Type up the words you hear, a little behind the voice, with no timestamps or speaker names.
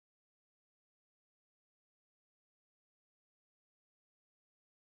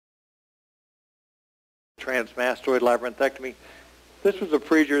transmastoid labyrinthectomy. This was a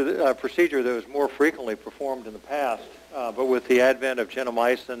procedure that was more frequently performed in the past, but with the advent of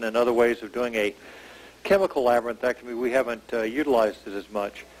gentamicin and other ways of doing a chemical labyrinthectomy, we haven't utilized it as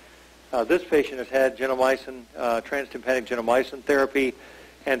much. This patient has had gentamicin, transtympanic gentamicin therapy,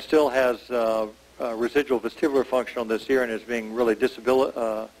 and still has residual vestibular function on this ear and is being really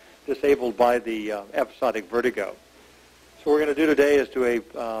disabled by the episodic vertigo. So what we're going to do today is do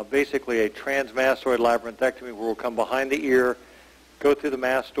basically a transmastoid labyrinthectomy where we'll come behind the ear, go through the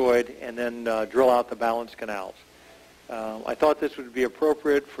mastoid, and then drill out the balance canals. I thought this would be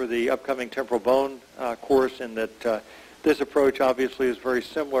appropriate for the upcoming temporal bone course in that this approach obviously is very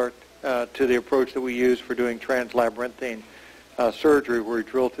similar to the approach that we use for doing translabyrinthine surgery, where we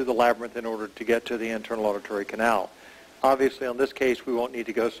drill through the labyrinth in order to get to the internal auditory canal. Obviously, on this case, we won't need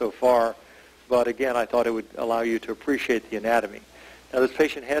to go so far, but again, I thought it would allow you to appreciate the anatomy. Now, this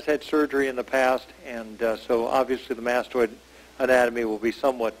patient has had surgery in the past, and so obviously the mastoid anatomy will be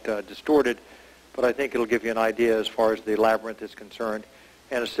somewhat distorted, but I think it'll give you an idea as far as the labyrinth is concerned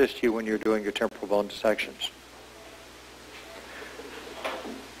and assist you when you're doing your temporal bone dissections.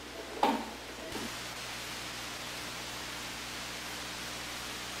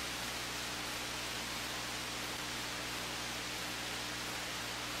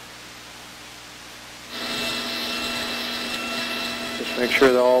 Make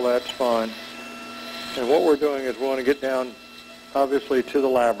sure that all that's fine. And what we're doing is we want to get down, obviously, to the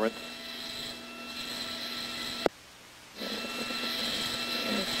labyrinth.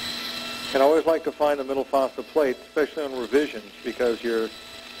 And I always like to find the middle fossa plate, especially on revisions, because your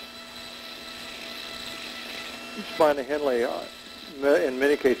spina Henle, in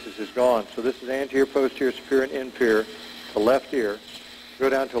many cases, is gone. So this is anterior, posterior, superior, and inferior, the left ear. Go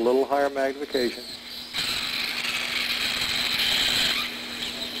down to a little higher magnification.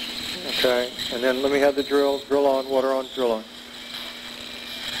 Okay, and then let me have the drill on, water on, drill on.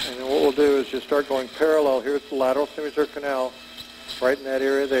 And then what we'll do is just start going parallel. Here's the lateral semicircular canal, right in that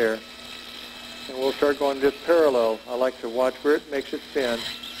area there. And we'll start going just parallel. I like to watch where it makes it spin.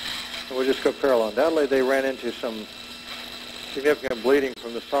 And we'll just go parallel. Undoubtedly, they ran into some significant bleeding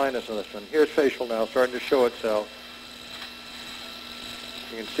from the sinus on this one. Here's facial now, starting to show itself.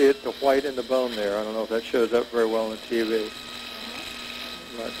 You can see it, the white in the bone there. I don't know if that shows up very well on the TV.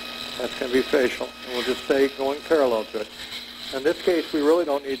 But that's going to be facial, and we'll just stay going parallel to it. In this case, we really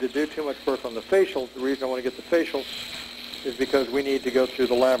don't need to do too much work on the facial. The reason I want to get the facial is because we need to go through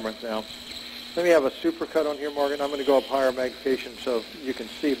the labyrinth now. Let me have a supercut on here, Morgan. I'm going to go up higher magnification so you can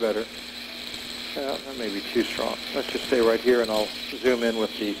see better. That may be too strong. Let's just stay right here, and I'll zoom in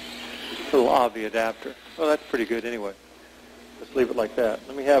with the little AVI adapter. Oh, that's pretty good anyway. Let's leave it like that.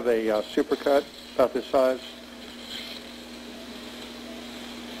 Let me have a supercut about this size.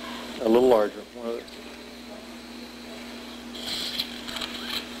 A little larger.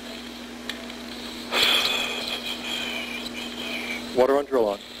 Water on, drill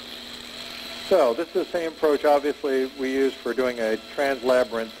on. So this is the same approach, obviously, we use for doing a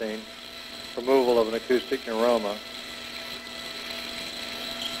translabyrinthine removal of an acoustic neuroma.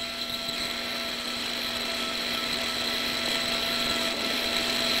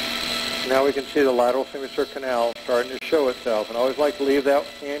 Now we can see the lateral semicircular canal starting to show itself, and I always like to leave that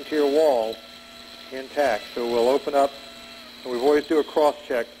anterior wall intact. So we'll open up, and we always do a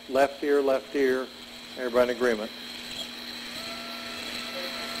cross-check, left ear, everybody in agreement.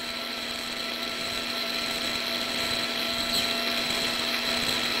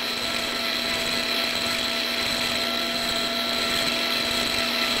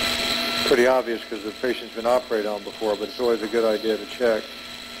 Pretty obvious because the patient's been operated on before, but it's always a good idea to check.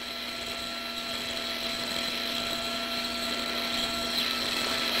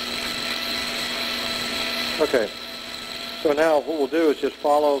 Okay, so now what we'll do is just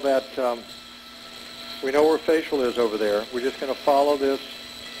follow that, we know where facial is over there. We're just going to follow this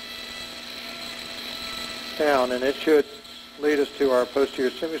down, and it should lead us to our posterior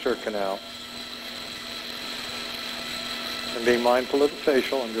semicircular canal. And being mindful of the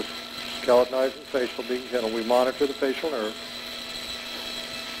facial, and just skeletonizing facial, being gentle. We monitor the facial nerve.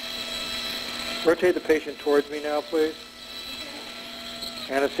 Rotate the patient towards me now, please.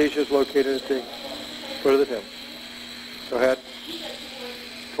 Anesthesia is located at the foot of the hip. Go ahead.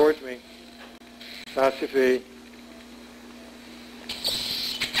 Towards me. Pass your feet.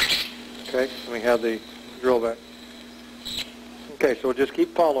 Okay, let me have the drill back. Okay, so we'll just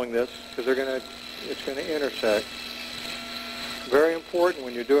keep following this because it's going to intersect. Very important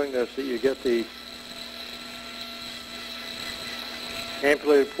when you're doing this that you get the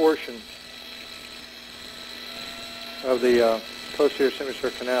amputated portion of the posterior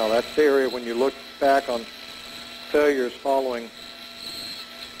semicircular canal. That's the area when you look back on failures following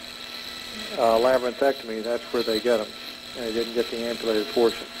labyrinthectomy, that's where they get them. And they didn't get the amputated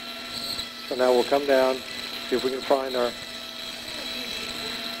portion. So now we'll come down, see if we can find our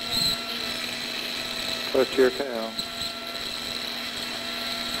posterior canal.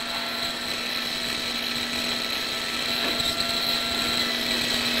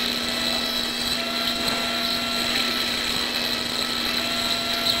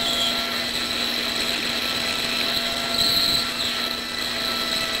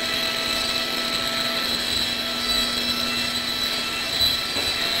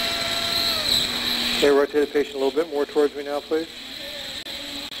 Okay, rotate the patient a little bit more towards me now, please.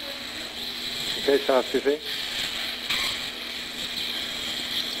 Okay, stop, Sufi.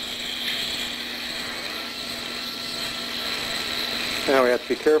 Now we have to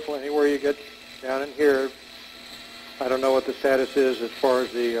be careful anywhere you get down in here. I don't know what the status is as far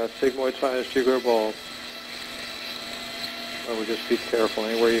as the sigmoid sinus jugular bulb. So we'll just be careful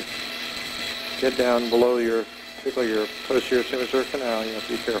anywhere you get down below your, particularly your posterior semicircular canal. You have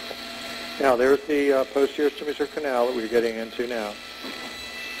to be careful. Now, there's the posterior semicircular canal that we're getting into now.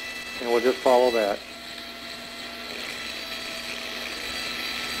 And we'll just follow that.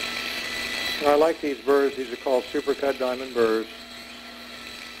 And I like these burrs. These are called supercut diamond burrs.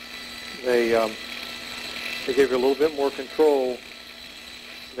 They give you a little bit more control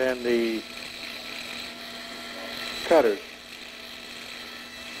than the cutters.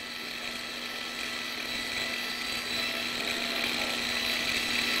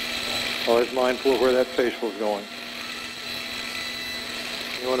 Always mindful of where that facial is going.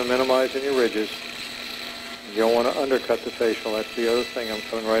 You want to minimize any ridges. You don't want to undercut the facial. That's the other thing. I'm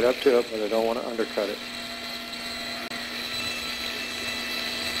coming right up to it, but I don't want to undercut it.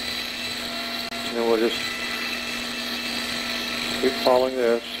 And then we'll just keep following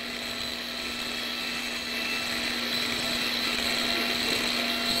this.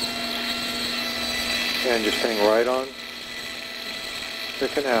 And just hang right on the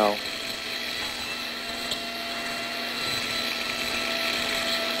canal.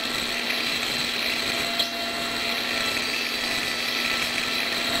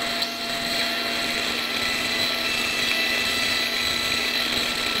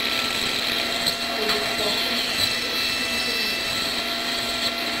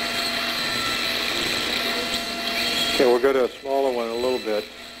 Okay, we'll go to a smaller one in a little bit.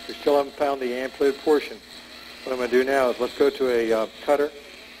 We still haven't found the amputated portion. What I'm going to do now is let's go to a cutter,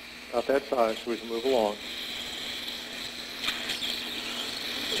 about that size, so we can move along.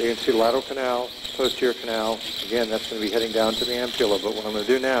 So you can see lateral canal, posterior canal. Again, that's going to be heading down to the ampulla, but what I'm going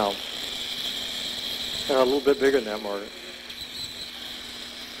to do now, a little bit bigger than that, Margaret.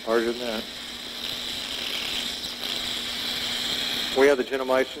 Larger than that. We have the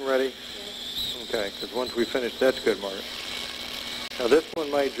gentamicin ready? Okay, because once we finish, that's good, Margaret. Now this one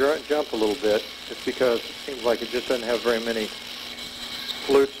might jump a little bit, just because it seems like it just doesn't have very many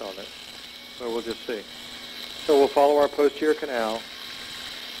flutes on it. So we'll just see. So we'll follow our posterior canal.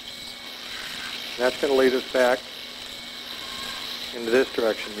 That's going to lead us back into this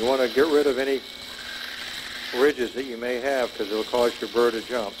direction. You want to get rid of any ridges that you may have, because it'll cause your burr to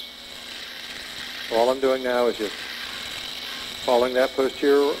jump. So all I'm doing now is just following that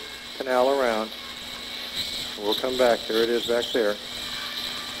posterior canal around. We'll come back. There it is back there.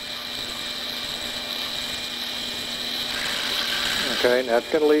 Okay, and that's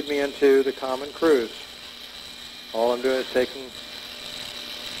going to lead me into the common cruise. All I'm doing is taking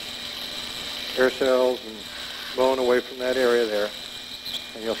hair cells and bone away from that area there.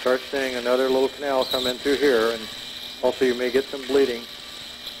 And you'll start seeing another little canal come in through here, and also you may get some bleeding.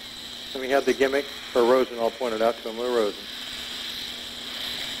 And we have the gimmick for Rosen. I'll point it out to him with Rosen.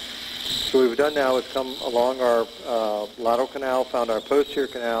 So what we've done now is come along our lateral canal, found our posterior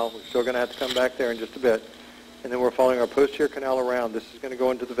canal. We're still going to have to come back there in just a bit. And then we're following our posterior canal around. This is going to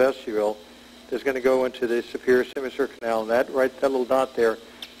go into the vestibule. This is going to go into the superior semicircular canal. And that little dot there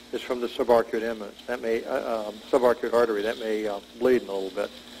is from the subarcuate eminence. That may, subarcuate artery. That may bleed in a little bit.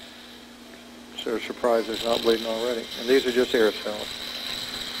 So surprised there's not bleeding already. And these are just air cells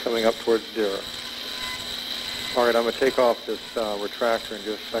coming up towards the dura. All right, I'm going to take off this retractor in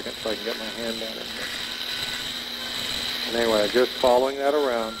just a second so I can get my hand down in there. And anyway, just following that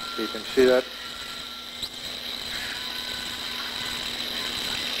around, so you can see that.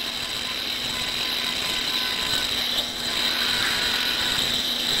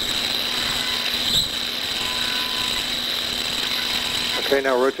 Okay,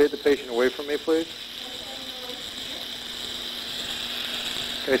 now rotate the patient away from me, please.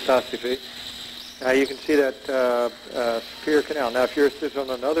 Okay, stop your feet. Now you can see that superior canal. Now if yours is on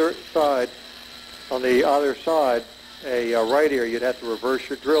another side, On the other side, a right ear, you'd have to reverse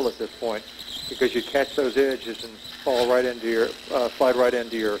your drill at this point because you catch those edges and fall right into your, slide right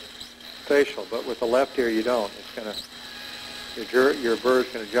into your facial. But with the left ear, you don't. It's going to, your burr is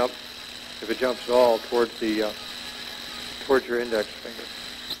going to jump, if it jumps at all, towards the, towards your index finger.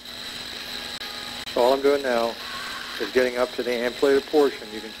 So all I'm doing now is getting up to the ampulated portion.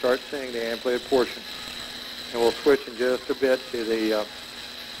 You can start seeing the ampulated portion. And we'll switch in just a bit to the,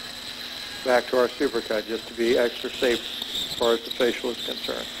 back to our supercut just to be extra safe as far as the facial is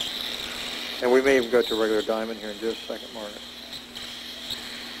concerned. And we may even go to a regular diamond here in just a second, Margaret.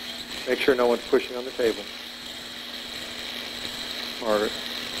 Make sure no one's pushing on the table. Margaret.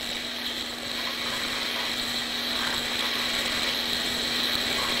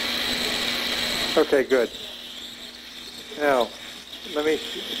 Okay, good. Now,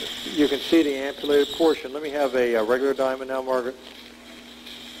 you can see the ampulated portion. Let me have a regular diamond now, Margaret.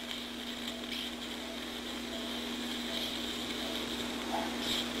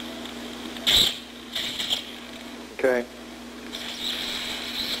 Okay.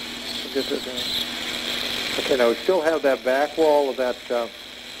 Get that down. Okay, now we still have that back wall of that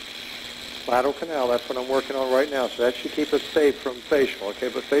lateral canal. That's what I'm working on right now. So that should keep us safe from facial. Okay,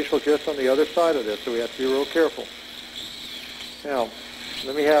 but facial is just on the other side of this, so we have to be real careful. Now,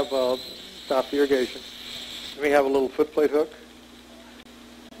 let me have, stop the irrigation. Let me have a little foot plate hook.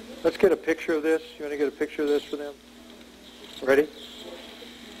 Let's get a picture of this. You want to get a picture of this for them? Ready?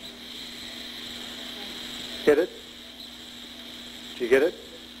 Get it? Did you get it?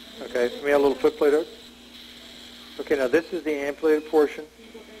 Okay, let me have a little foot plate hook. Okay, now this is the ampulated portion.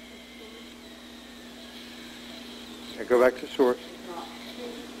 Now go back to source.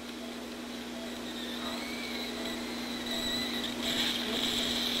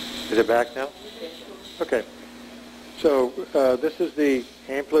 Is it back now? Okay. So this is the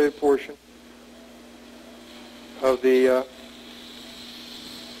ampulated portion of the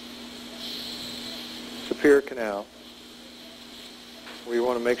superior canal. We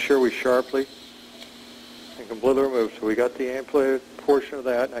want to make sure we sharply and completely remove. So we got the ampulated portion of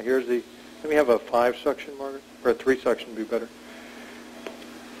that. Now here's the, let me have a 5 suction, Margaret, or a 3 suction would be better.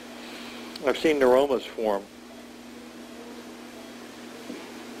 I've seen neuromas form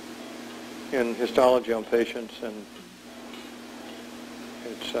in histology on patients, and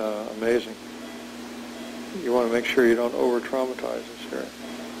it's amazing. You want to make sure you don't over-traumatize this here.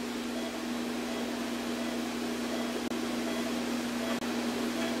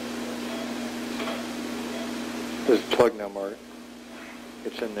 There's a plug now, Margaret.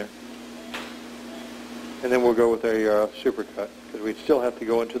 It's in there. And then we'll go with a supercut, because we'd still have to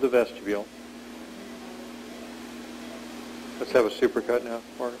go into the vestibule. Let's have a supercut now,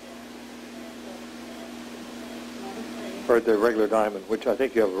 Margaret. Or the regular diamond, which I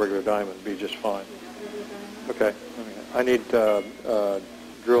think you have a regular diamond, would be just fine. Okay. I need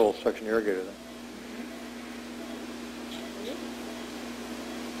drill suction irrigator then.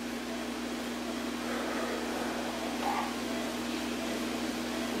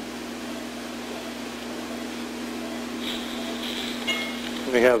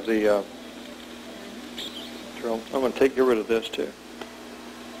 We have the drill. I'm going to get rid of this too.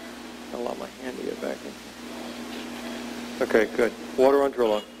 I'll allow my hand to get back in. Okay, good. Water on,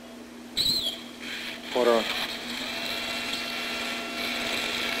 drill on. Water on.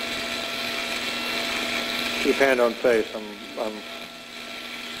 Keep hand on face. I'm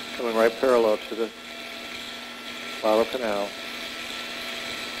coming right parallel to the lateral canal.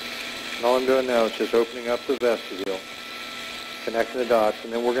 And all I'm doing now is just opening up the vestibule, connecting the dots,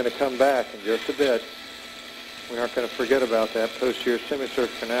 and then we're going to come back in just a bit. We aren't going to forget about that posterior semicircular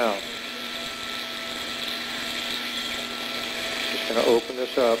canal. Just going to open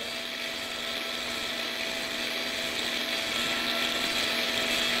this up.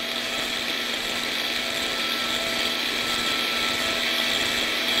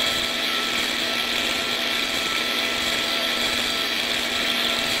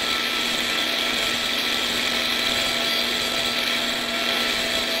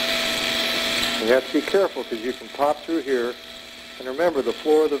 You have to be careful because you can pop through here. And remember, the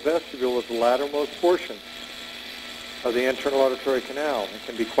floor of the vestibule is the lateralmost portion of the internal auditory canal. It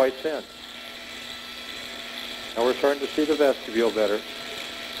can be quite thin. Now we're starting to see the vestibule better.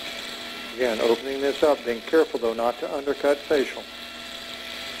 Again, opening this up, being careful though not to undercut facial.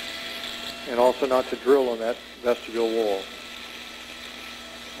 And also not to drill on that vestibule wall.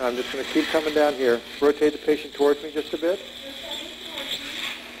 Now I'm just going to keep coming down here. Rotate the patient towards me just a bit.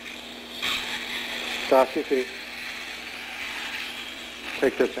 Stop your feet.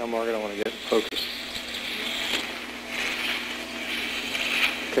 Take this now, Margaret. I want to get focused.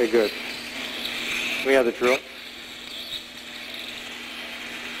 Okay, good. We have the drill.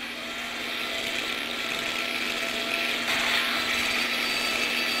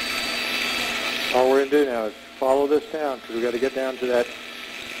 All we're going to do now is follow this down because we've got to get down to that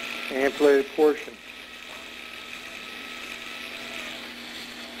ampulated portion.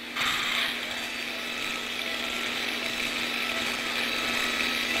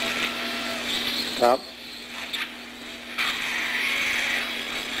 Stop.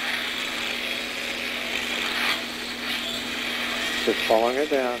 Just following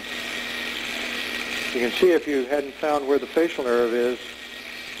it down. You can see if you hadn't found where the facial nerve is,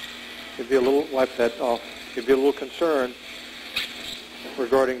 you'd be a little, wipe that off, you'd be a little concerned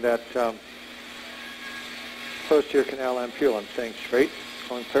regarding that posterior canal ampullum. Staying straight,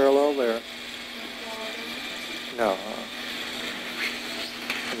 going parallel there. No.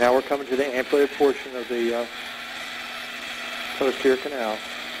 And now we're coming to the ampulated portion of the posterior canal.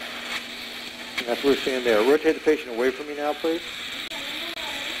 And that's what we're seeing there. Rotate the patient away from me now, please.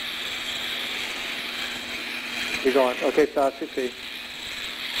 Keep going. Okay, stop, CP.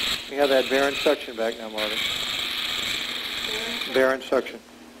 You have that barren suction back now, Marvin. Barren suction.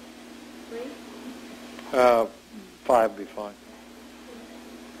 5 would be fine.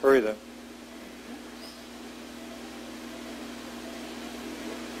 Hurry though.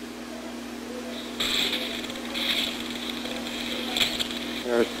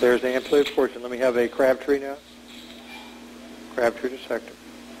 There's the ampulated portion. Let me have a Crabtree now. Crabtree dissector.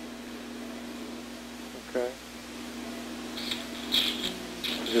 Okay.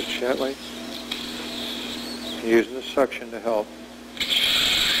 Just gently. Using the suction to help.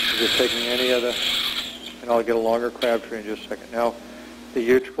 Just taking any of the, and I'll get a longer Crabtree in just a second. Now, the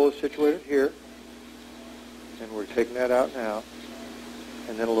utricle is situated here, and we're taking that out now.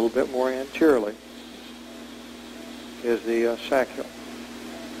 And then a little bit more anteriorly is the saccule.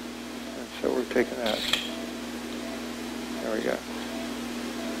 And so we're taking that. There we go.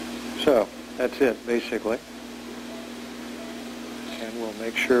 So, that's it, basically. And we'll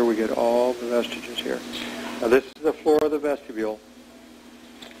make sure we get all the vestiges here. Now this is the floor of the vestibule.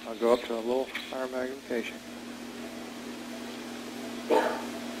 I'll go up to a little higher magnification.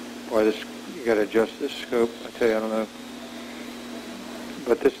 Boy, this, you got to adjust this scope. I tell you, I don't know.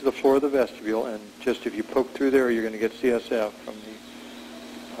 But this is the floor of the vestibule, and just if you poke through there, you're going to get CSF from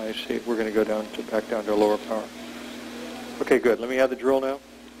the IC. We're going to go down to back down to a lower power. Okay, good. Let me have the drill now.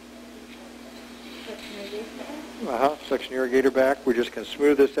 Suction irrigator back. We're just going to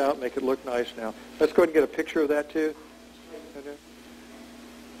smooth this out, make it look nice now. Let's go ahead and get a picture of that too.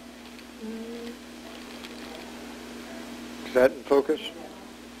 Is that in focus?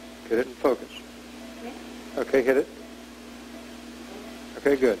 Get it in focus. Okay, hit it.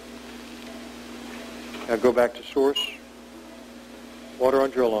 Okay, good. Now go back to source. Water on,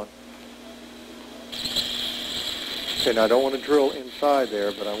 drill on. Okay, now I don't want to drill inside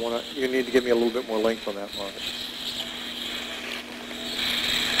there, but I want to, you need to give me a little bit more length on that mark.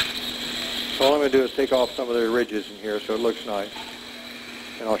 So all I'm going to do is take off some of the ridges in here so it looks nice.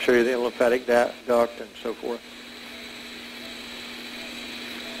 And I'll show you the lymphatic duct and so forth.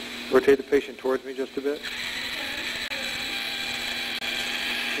 Rotate the patient towards me just a bit.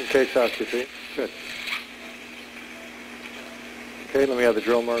 Okay, stop, CP. Good. Okay, let me have the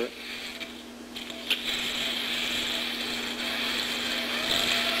drill, Margaret.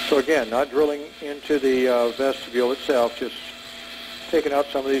 So again, not drilling into the vestibule itself, just taking out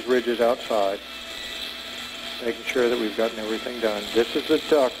some of these ridges outside, making sure that we've gotten everything done. This is the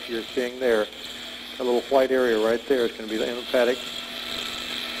duct you're seeing there. A little white area right there is going to be the lymphatic.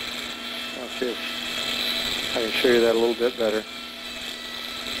 I'll see if I can show you that a little bit better.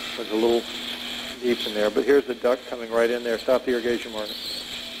 It's a little deep in there, but here's the duct coming right in there. Stop the irrigation marker.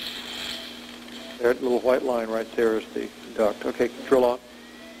 There, little white line right there is the duct. Okay, drill on.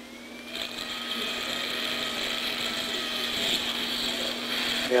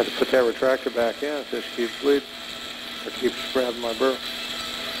 You have to put that retractor back in if this keeps bleeding or keeps grabbing my burr.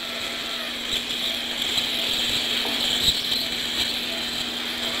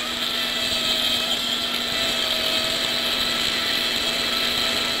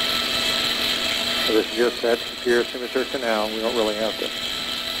 So this is just that superior symmetry canal. We don't really have to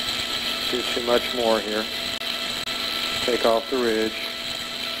do too much more here. Take off the ridge.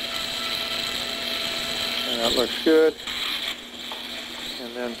 And that looks good.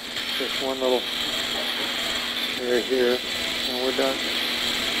 And then just one little area here, and we're done.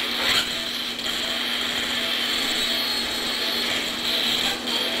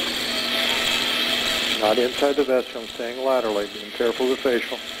 Not inside the vestibule, I'm staying laterally, being careful of the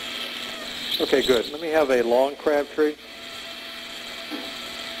facial. Okay, good. Let me have a long Crabtree.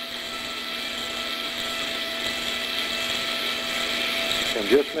 I'm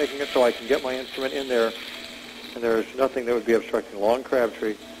just making it so I can get my instrument in there, and there's nothing that would be obstructing. Long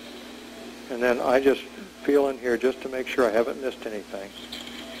Crabtree. And then I just feel in here just to make sure I haven't missed anything.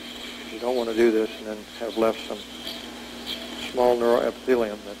 You don't want to do this and then have left some small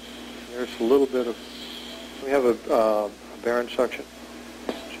neuroepithelium. There's a little bit of, we have a barren suction.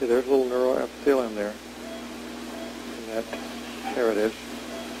 See, there's a little neuroepithelium there. And there it is.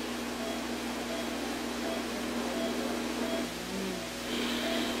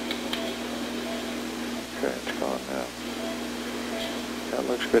 Okay, it's gone now. That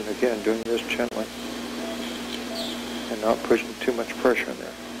looks good. And again, doing this gently and not pushing too much pressure in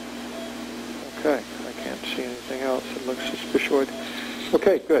there. Okay, I can't see anything else that looks suspicioid.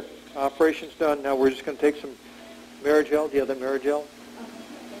 Okay, good. Operation's done. Now we're just going to take some Marigel. Do you have the Marigel?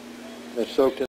 That's soaked in